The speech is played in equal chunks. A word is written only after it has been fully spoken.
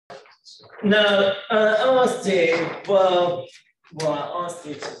Now, I asked you, well, I asked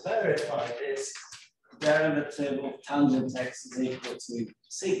you to verify this derivative of tangent x is equal to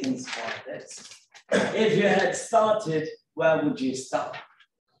secant squared x. If you had started, where would you start?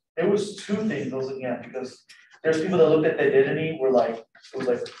 There was two things I was looking at because there's people that looked at the identity were like, it was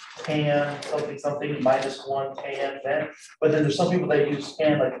like tan something something -1 tan then, but then there's some people that use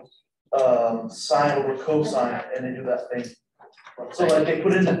tan like sine over cosine and they do that thing. So like they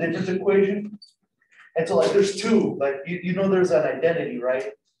put in the difference equation, and so like there's two, like you know there's an identity,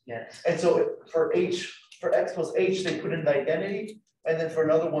 right? Yeah. And so for x plus h they put in the identity, and then for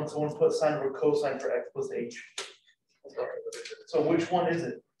another one someone put sine over cosine for x plus h. So which one is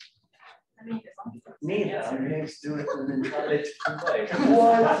it? Neither. I'm going to do it in an entirely different way.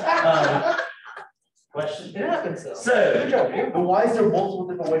 Question? It happens though. So, But why is there multiple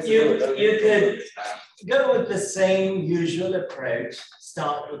different ways to do it? you could go with the same usual approach,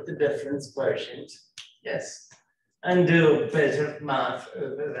 start with the difference quotient, yes, and do a bit of math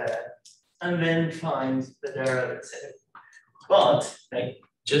over there, and then find the derivative. But,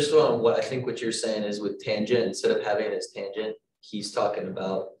 just on what I think what you're saying is with tangent, instead of having it as tangent, he's talking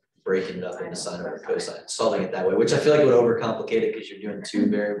about breaking it up into sine over cosine, solving it that way, which I feel like would overcomplicate it because you're doing two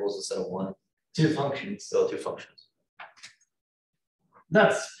variables instead of one. two functions. So two functions.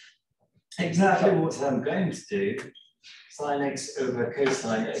 That's exactly what I'm going to do. Sine x over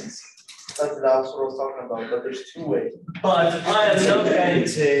cosine x. That's what I was talking about, but there's two ways. But I am not going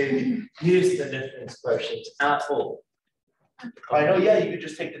to use the difference quotient at all. I know, yeah, you could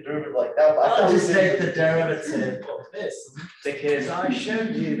just take the derivative like that, but I'll just take the derivative of this because I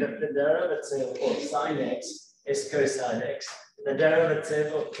showed you that the derivative of sine x is cosine x. The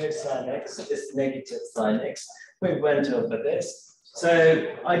derivative of cosine x is negative sine x. We went over this. So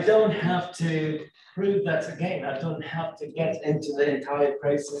I don't have to prove that again. I don't have to get into the entire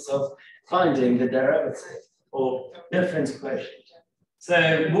process of finding the derivative or difference quotient.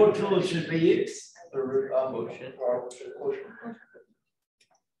 So what rule should we use? the root quotient.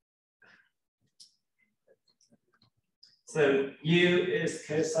 So u is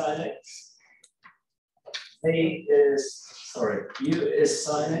cosine x. U is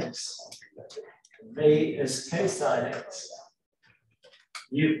sine x. V is cosine x.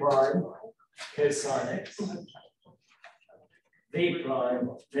 U prime cosine x. V prime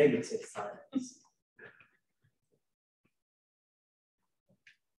negative sine x.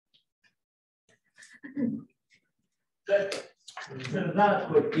 So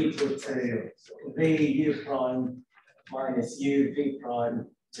that would equal to V u prime minus u v prime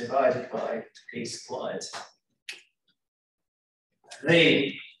divided by v squared.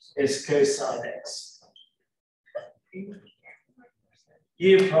 V is cosine x.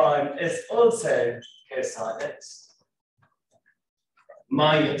 U prime is also cosine x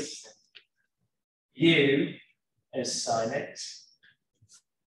minus u is sine x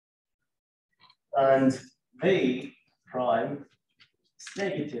and v prime is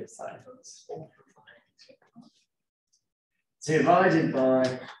negative sine x. Divided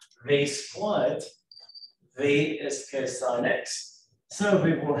by v squared, v is cosine x, so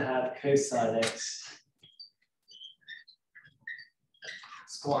we will have cosine x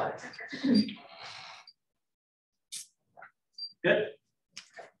squared. Good.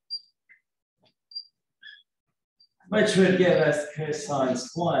 Which would give us cosine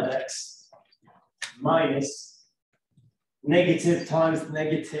squared x minus negative times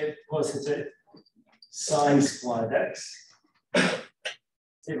negative positive sine squared x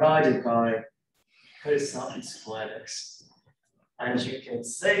divided by cosine squared x. And you can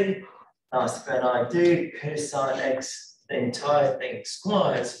see that when I do cosine x, the entire thing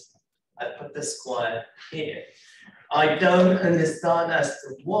squared, I put the square here. I don't understand as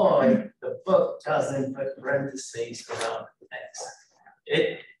to why the book doesn't put parentheses around x.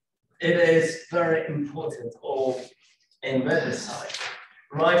 It is very important, or in Riverside,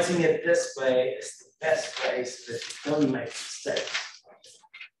 writing it this way is the best way so that you don't make mistakes.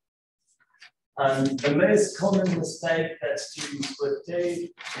 And the most common mistake that students would do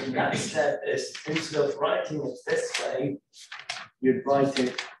in that step is, instead of writing it this way, you'd write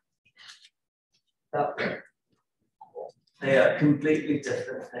it that way. They are completely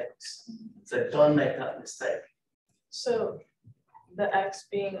different things. So don't make that mistake. So the x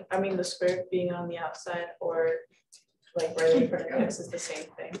being, I mean the square root being on the outside or like right in front of x is the same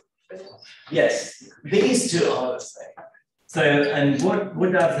thing. Yes, these two are the same. So, and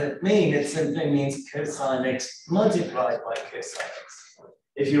what does it mean? It simply means cosine x multiplied by cosine x.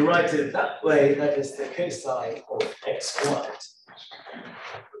 If you write it that way, that is the cosine of x squared.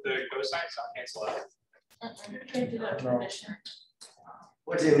 Would the cosines not cancel out? Can't do that condition.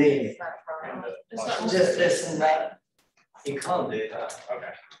 What do you mean? It's not Just this and that? You can't do that.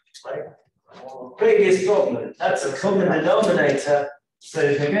 Okay. Right? Biggest problem, that's a common denominator. So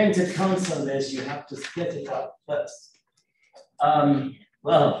if you're going to count on this, you have to split it up first.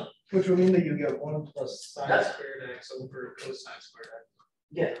 Well, Which will mean that you get 1 plus sine That's- squared x over cosine squared x.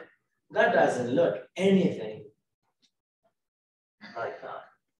 yeah, that doesn't look anything like that.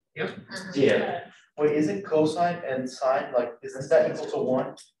 Yep. Yeah, Wait, isn't cosine and sine, like, isn't that equal to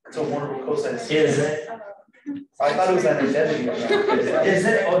 1? So 1 over cosine is it? I thought it was an identity. Is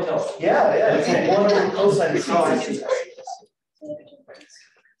it or not? Yeah, it's like 1 over cosine is sine.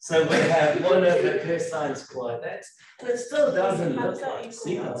 So we have 1 over cosine squared x, and it still doesn't look like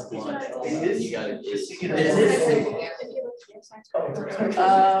secant squared x. It is. You gotta Is it?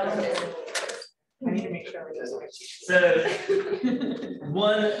 I need to make sure we just. So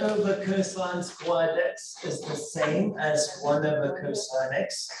 1 over cosine squared x is the same as 1 over cosine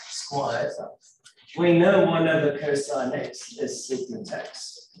x squared. We know 1 over cosine x is secant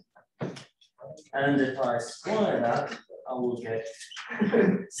x. And if I square that, I will get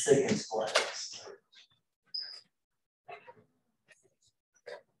secant squared x.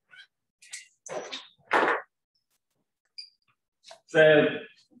 So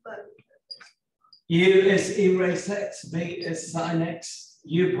u is e raised x, v is sine x,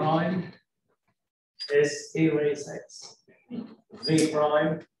 u prime is e raised x, v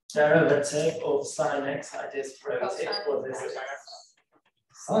prime, derivative of sine x, I just wrote it, what is it?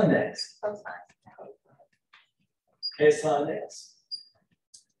 Sine x, cosine x.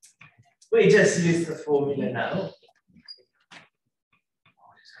 We just use the formula now.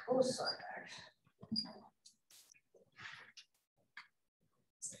 Cosine x.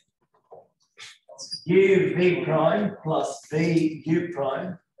 U v prime plus v u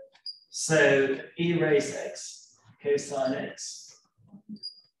prime. So e raised x cosine x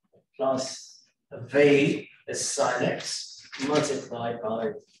plus v is sine x multiplied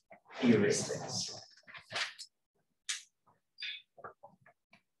by e raised x.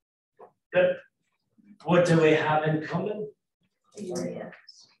 Good. What do we have in common?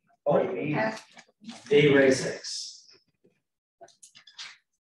 Oh, E. E raised x.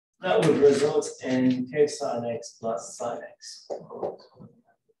 That would result in cosine x plus sine x.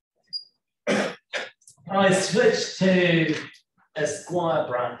 I switched to a square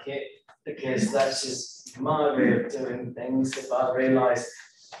bracket because that's just my way of doing things. If I realize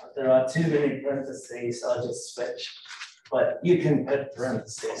there are too many parentheses, I'll just switch. But you can put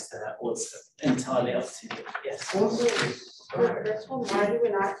parentheses there also, entirely up to you. Yes. This one, why do we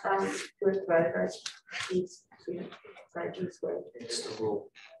not do it divided by e squared? It's the rule.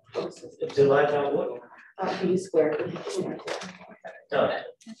 Divide by what? E squared. No.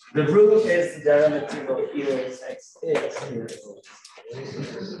 The rule is the derivative of e raised x is.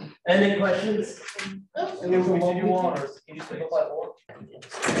 Any questions? And if we continue on, or can you simplify more?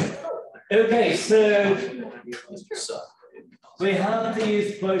 Okay, so So, we have the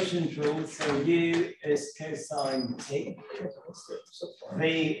use quotient rule. So u is cosine t. V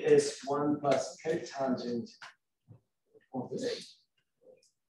is 1 plus cotangent of t.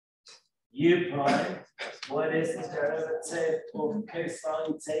 U prime, what is the derivative of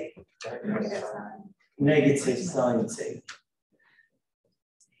cosine t? Negative sine t.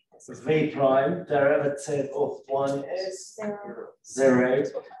 So V prime, derivative of 1 is 0.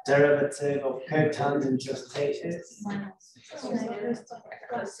 Derivative of cotangent of t is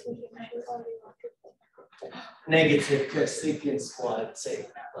negative cosecant squared t.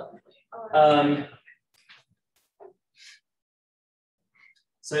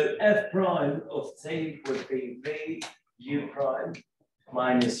 So f prime of t would be v u prime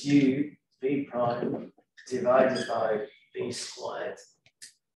minus u v prime divided by v squared.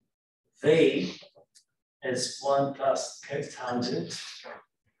 V is 1 plus cotangent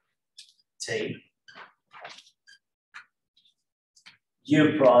t.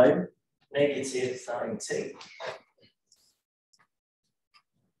 U prime negative sine t.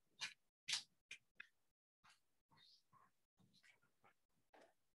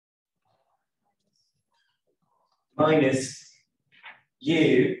 Minus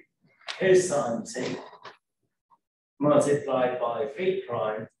u cosine t multiplied by v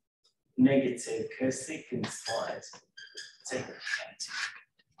prime negative cosecant squared t.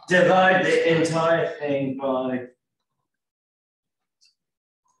 Divide the entire thing by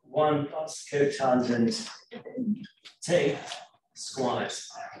 1 plus cotangent t squared.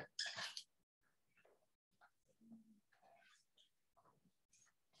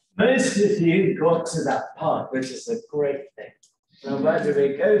 Most of you got to that part, which is a great thing. Now, where do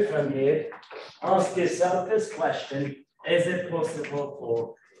we go from here? Ask yourself this question: Is it possible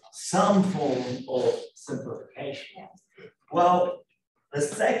for some form of simplification? Well, the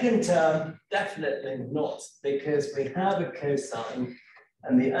second term, definitely not, because we have a cosine,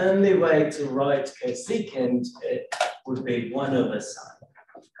 and the only way to write cosecant it would be 1 over sine,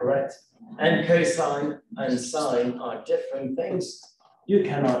 correct? And cosine and sine are different things. You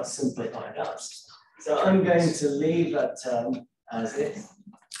cannot simplify that. So I'm going to leave that term as is.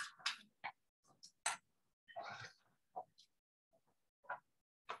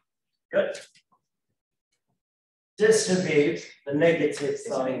 Good. Distribute the negative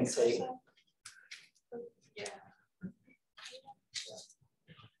sine t.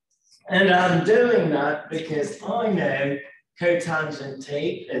 And I'm doing that because I know cotangent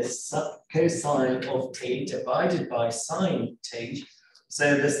t is cosine of t divided by sine t.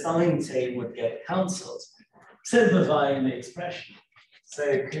 So the sine t would get cancelled, simplifying the expression.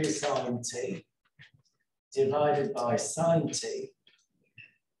 So cosine t divided by sine t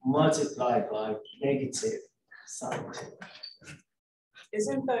multiplied by negative sine t.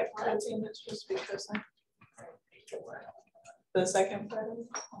 Isn't that cosine that's supposed to be cosine? The second part of it?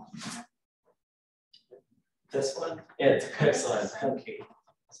 This one? Yeah, it's cosine, thank you.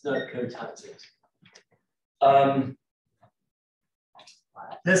 It's not cotangent.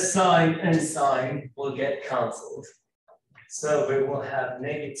 This sine and sine will get cancelled. So we will have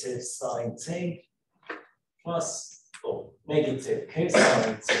negative sine t plus, or negative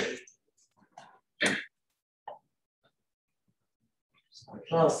cosine t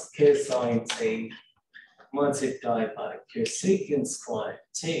plus cosine t multiplied by cosecant squared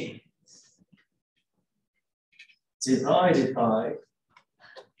t divided by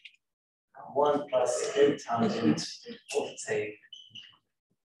 1 plus cotangent of t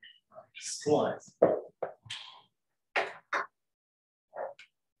squared.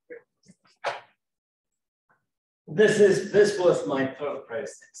 This was my thought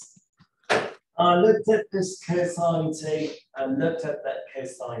process. I looked at this cosine t, I looked at that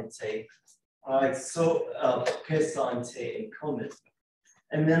cosine t. I saw cosine t in common.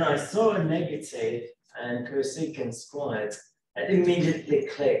 And then I saw a negative and cosecant squared. It immediately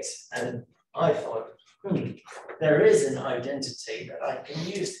clicked and I thought, there is an identity that I can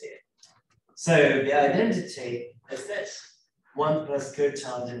use here. So the identity is this: 1 plus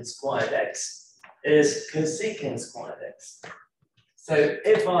cotangent squared x is cosecant squared x. So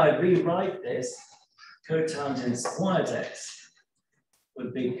if I rewrite this, cotangent squared x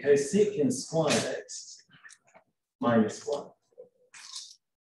would be cosecant squared x minus 1.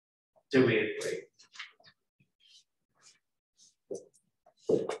 Do we agree?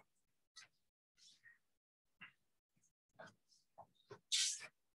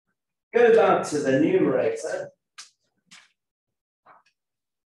 Go back to the numerator.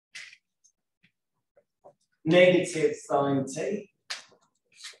 Negative sine t.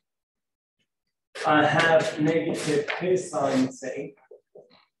 I have negative cosine t.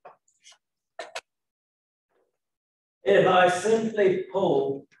 If I simply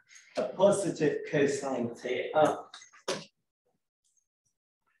pull a positive cosine t up,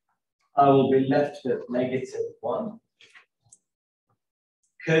 I will be left with negative 1.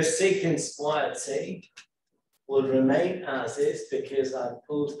 Cosecant squared t will remain as is because I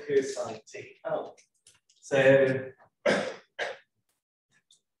pulled cosine t out. So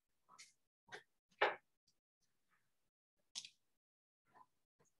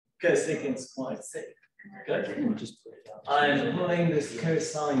cosecant squared t. Good. I'm pulling this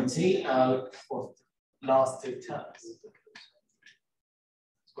cosine t out of the last 2 terms.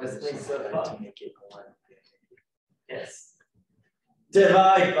 With me so far? Yes.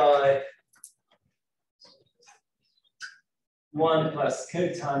 Divide by 1 plus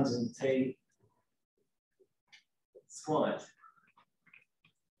cotangent t squared.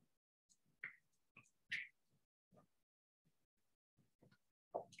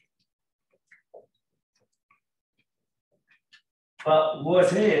 But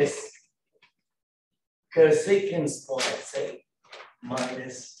what is cosecant squared t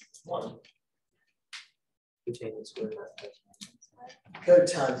minus 1?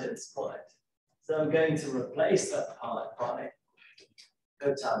 Cotangent squared. So I'm going to replace that part by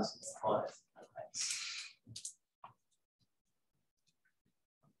cotangent squared.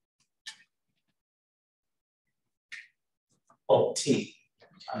 Of t,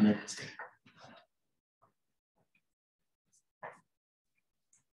 I meant t.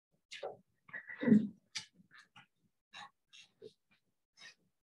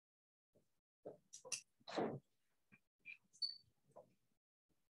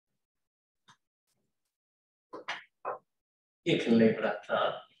 You can leave it at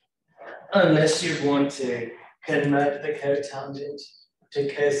that, unless you want to convert the cotangent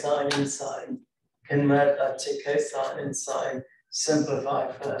to cosine and sine, convert that to cosine and sine,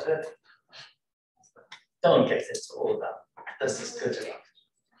 simplify further. Don't get into all that. This is good enough.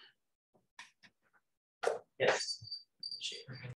 Yes.